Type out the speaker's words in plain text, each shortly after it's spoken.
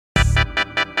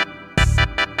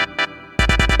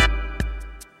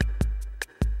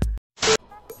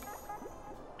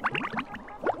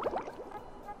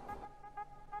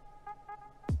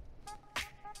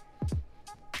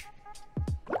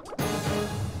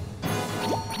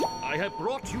have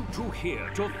brought you two here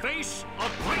to face a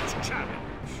great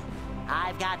challenge.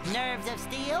 I've got nerves of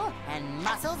steel and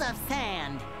muscles of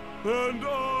sand. And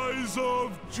eyes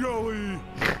of jelly.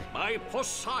 My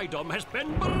Poseidon has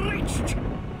been breached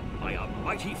by a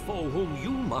mighty foe whom you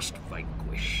must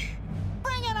vanquish.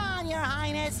 Bring it on, Your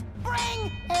Highness!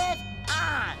 Bring it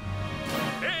on!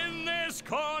 In this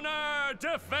corner,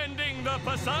 defending the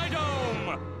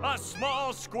Poseidon, a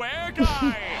small square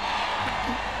guy.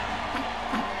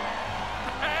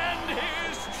 And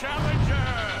his challenger,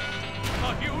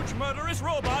 a huge murderous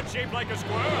robot shaped like a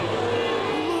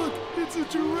squirrel. Look, it's a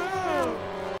giraffe.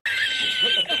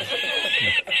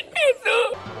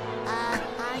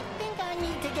 I think I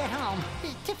need to get home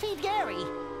to feed Gary.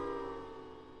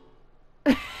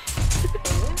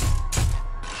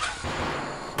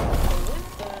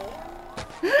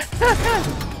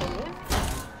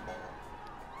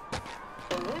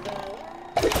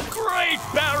 Great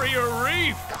Barrier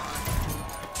Reef!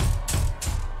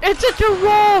 It's a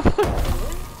giraffe!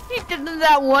 He did in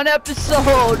that one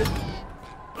episode.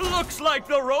 Looks like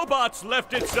the robot's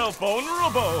left itself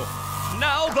vulnerable.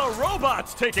 Now the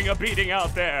robot's taking a beating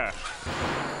out there.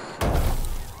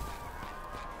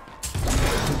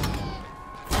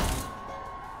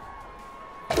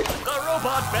 The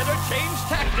robot better change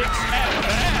tactics and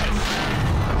fast.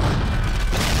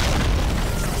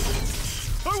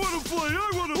 I want to play.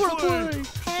 I want to play.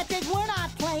 Patrick, we're not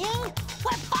playing.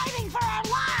 We're fighting for our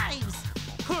lives.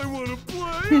 I want to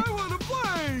play. I want to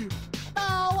play.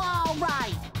 Oh, all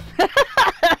right.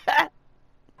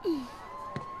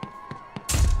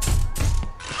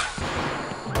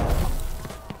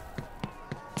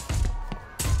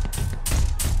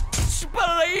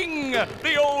 Spling!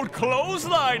 The old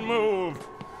clothesline move.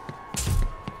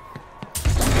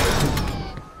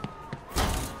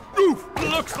 Oof.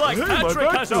 Looks like Hey, my Patrick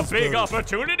back has a feels big better.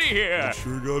 opportunity here.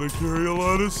 Sure gotta carry a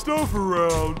lot of stuff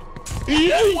around.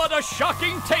 What a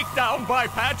shocking takedown by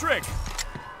Patrick.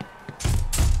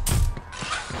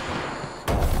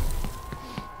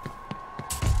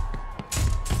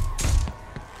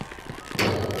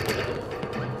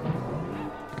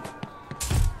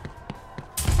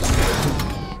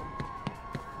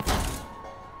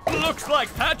 Looks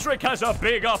like Patrick has a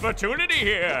big opportunity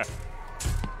here.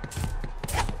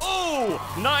 Oh,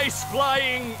 nice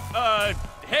flying,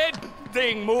 head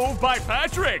thing move by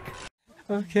Patrick.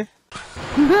 Okay.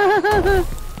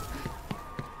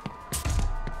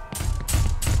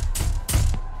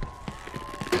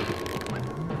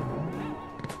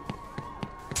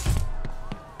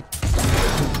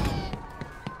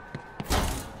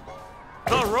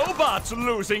 The robot's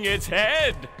losing its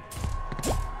head.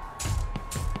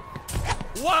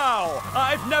 Wow,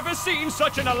 I've never seen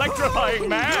such an electrifying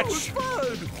That was match.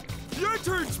 fun. Your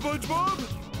turn, SpongeBob.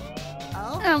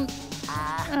 Oh,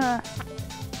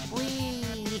 we...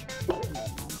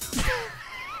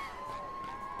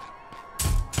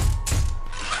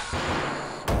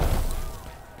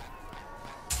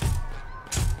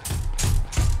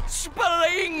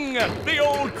 Spling! The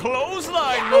old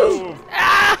clothesline move.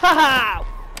 Ow!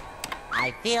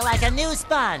 I feel like a new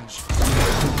sponge.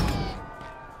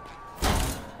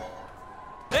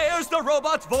 There's the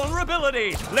robot's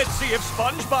vulnerability. Let's see if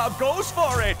SpongeBob goes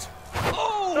for it.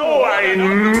 Oh, I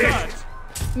missed.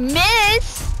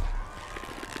 Miss!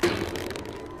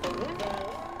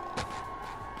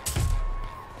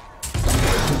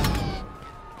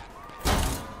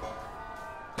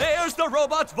 There's the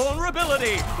robot's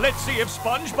vulnerability. Let's see if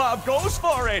SpongeBob goes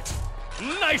for it.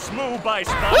 Nice move by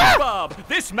SpongeBob.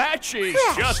 This match is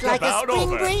just Fresh like about a spring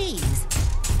over. breeze.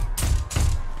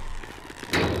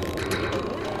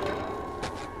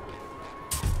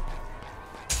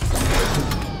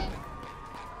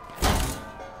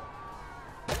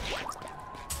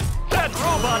 That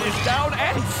robot is down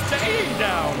and staying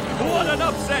down. What an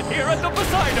upset here at the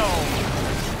Poseidon.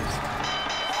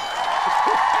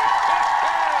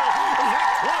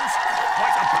 That was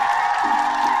quite a battle.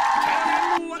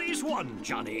 Tell him what he's won,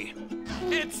 Johnny.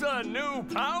 It's a new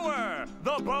power,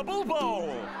 the Bubble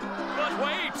Bowl. But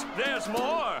wait, there's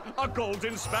more. A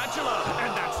golden spatula,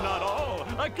 and that's not all.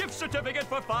 A gift certificate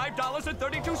for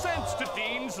 $5.32 to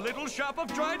Dean's Little Shop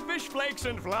of Dried Fish Flakes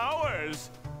and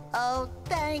Flowers. Oh,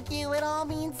 thank you. It all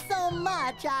means so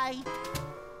much. I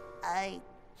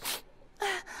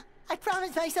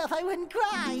promised myself I wouldn't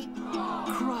cry.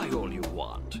 Cry all you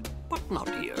want, but not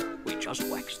here. We just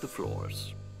wax the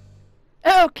floors.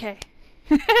 Okay.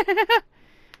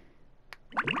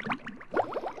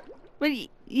 But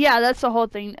yeah, that's the whole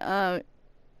thing.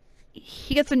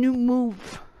 He gets a new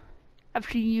move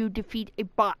after you defeat a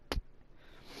bot.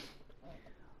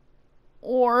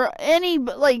 Or any,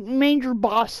 like, major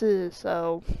bosses,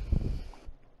 so...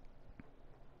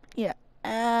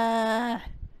 So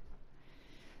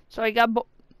I got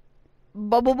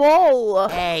Bubble Bowl.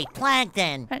 Hey,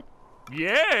 Plankton.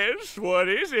 Yes, what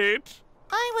is it?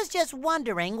 I was just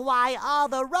wondering why all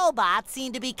the robots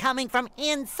seem to be coming from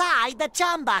inside the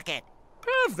chum bucket.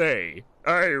 Have they?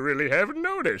 I really haven't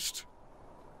noticed.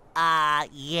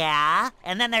 Yeah.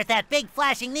 And then there's that big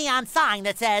flashing neon sign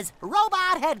that says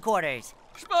Robot Headquarters.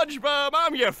 SpongeBob,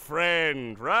 I'm your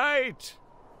friend, right?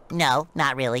 No,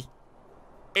 not really.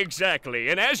 Exactly,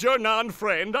 and as your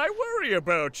non-friend, I worry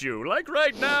about you. Like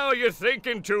right now, you're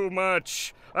thinking too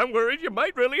much. I'm worried you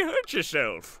might really hurt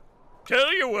yourself.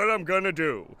 Tell you what I'm gonna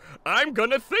do. I'm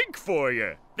gonna think for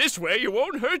you. This way you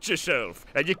won't hurt yourself,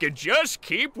 and you can just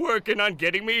keep working on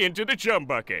getting me into the chum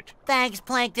bucket. Thanks,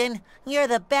 Plankton. You're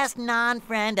the best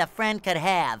non-friend a friend could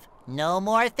have. No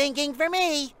more thinking for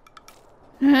me.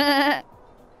 I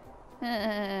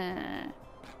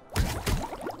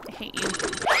hate you.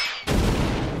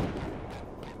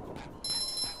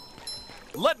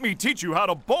 Let me teach you how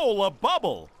to bowl a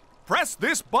bubble. Press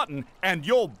this button and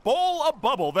you'll bowl a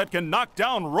bubble that can knock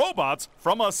down robots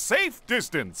from a safe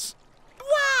distance.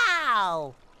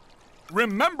 Wow!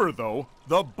 Remember though,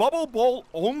 the bubble bowl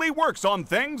only works on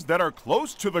things that are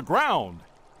close to the ground.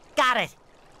 Got it.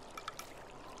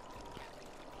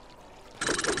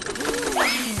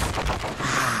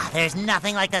 There's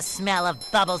nothing like the smell of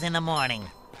bubbles in the morning.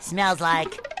 Smells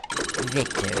like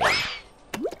victory.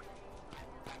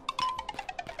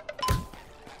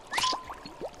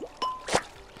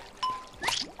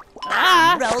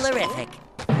 Rollerific.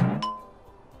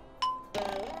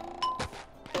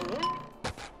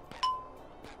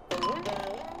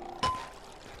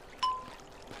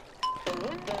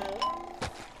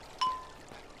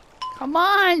 Come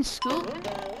on, Scoot.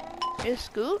 Hey,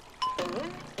 Scoot.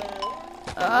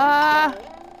 I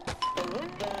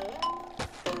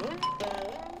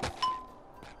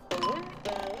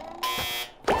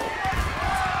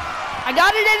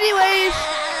got it anyways.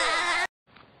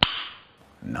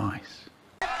 Nice.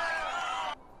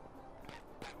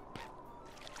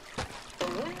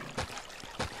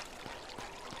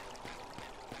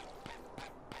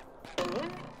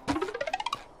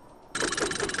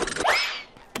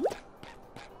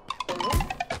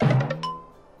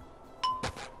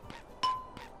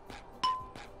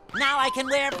 Now I can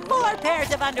wear 4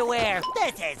 pairs of underwear.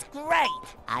 This is great.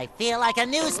 I feel like a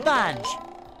new sponge.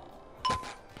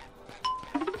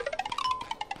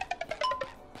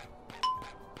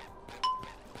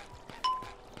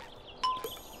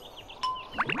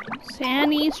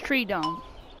 Sandy's tree dome.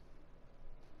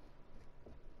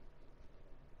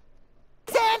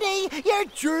 Sandy, your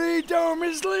Tree dome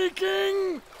is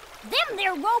leaking! Them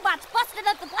there robots busted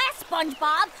up the glass,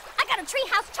 SpongeBob. I got a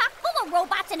treehouse chock full of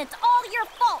robots and it's all your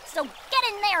fault, so get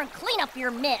in there and clean up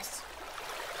your mess.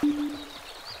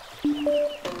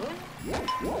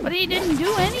 But he didn't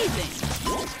do anything.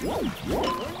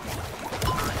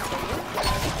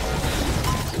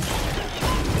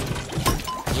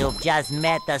 You've just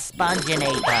met the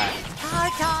Sponginator.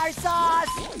 Tartar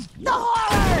sauce! The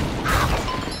horror!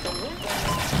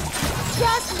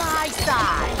 Just my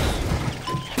size.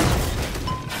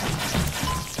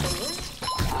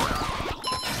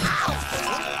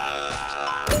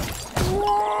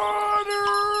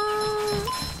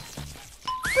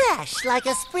 Fresh like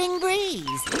a spring breeze.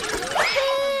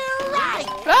 Right.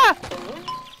 Ah!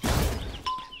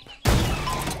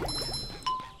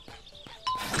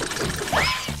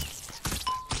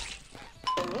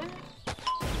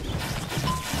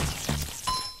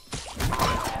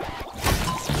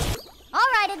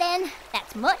 Alrighty then,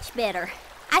 that's much better.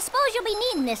 I suppose you'll be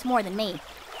needing this more than me.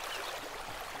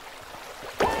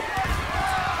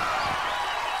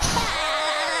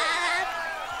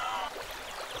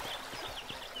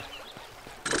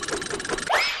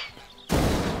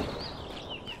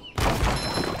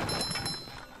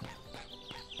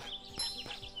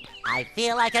 I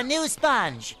feel like a new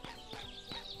sponge.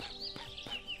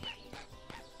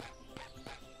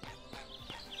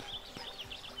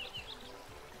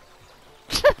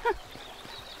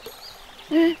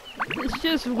 It's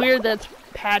just weird that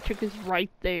Patrick is right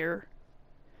there.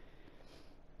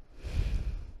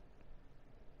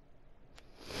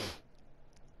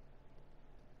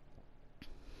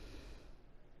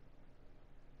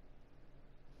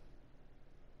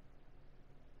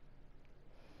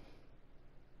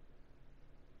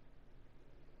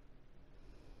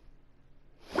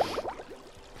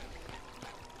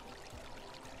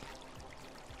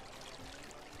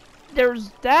 There's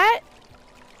that.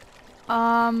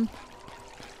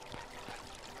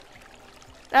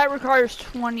 That requires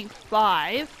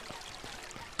 25.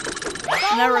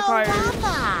 And that requires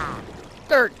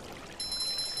 30.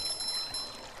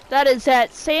 That is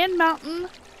at Sand Mountain,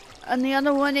 and the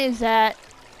other one is at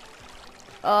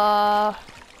Rock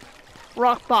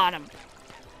Bottom.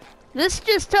 This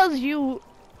just tells you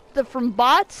from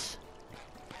bots,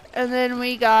 and then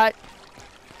we got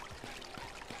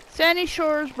Sandy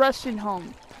Shores Resting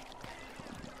Home.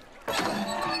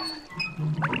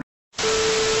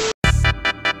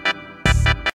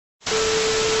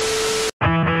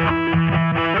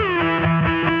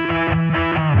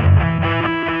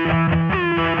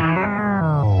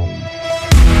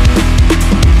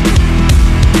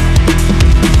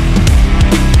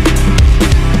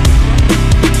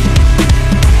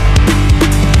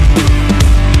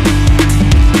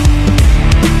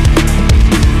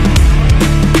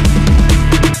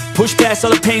 Push past all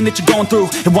the pain that you're going through.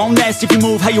 It won't last if you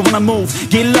move how you wanna move.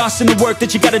 Get lost in the work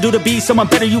that you gotta do to be someone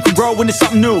better. You can grow into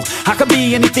something new. I could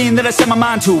be anything that I set my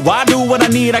mind to. I do what I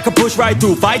need, I can push right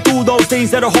through. Fight through those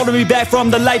things that are holding me back from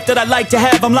the life that I like to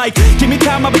have. I'm like, give me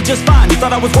time, I'll be just fine. You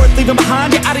thought I was worth leaving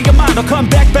behind? You're out of your mind. I'll come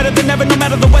back better than ever, no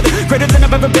matter the weather. Greater than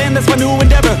I've ever been, that's my new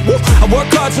endeavor. Woo. I work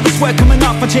hard so the sweat coming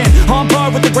off my chin. On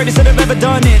par with the greatest that I've ever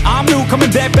done it. I'm new,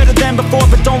 coming back better than before.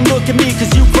 But don't look at me,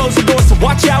 cause you close the door. So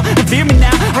watch out and fear me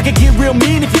now. I can get real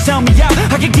mean if you sell me out.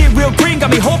 I can get real green, got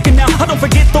me hulking now. I don't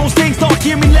forget those things, don't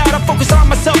hear me loud. I focus on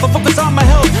myself, I focus on my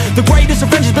health. The greatest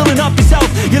revenge is building up yourself.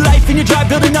 Your life and your drive,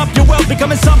 building up your wealth.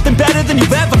 Becoming something better than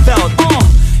you've ever felt.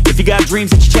 If you got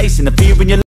dreams that you're chasing, the fear in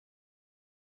your life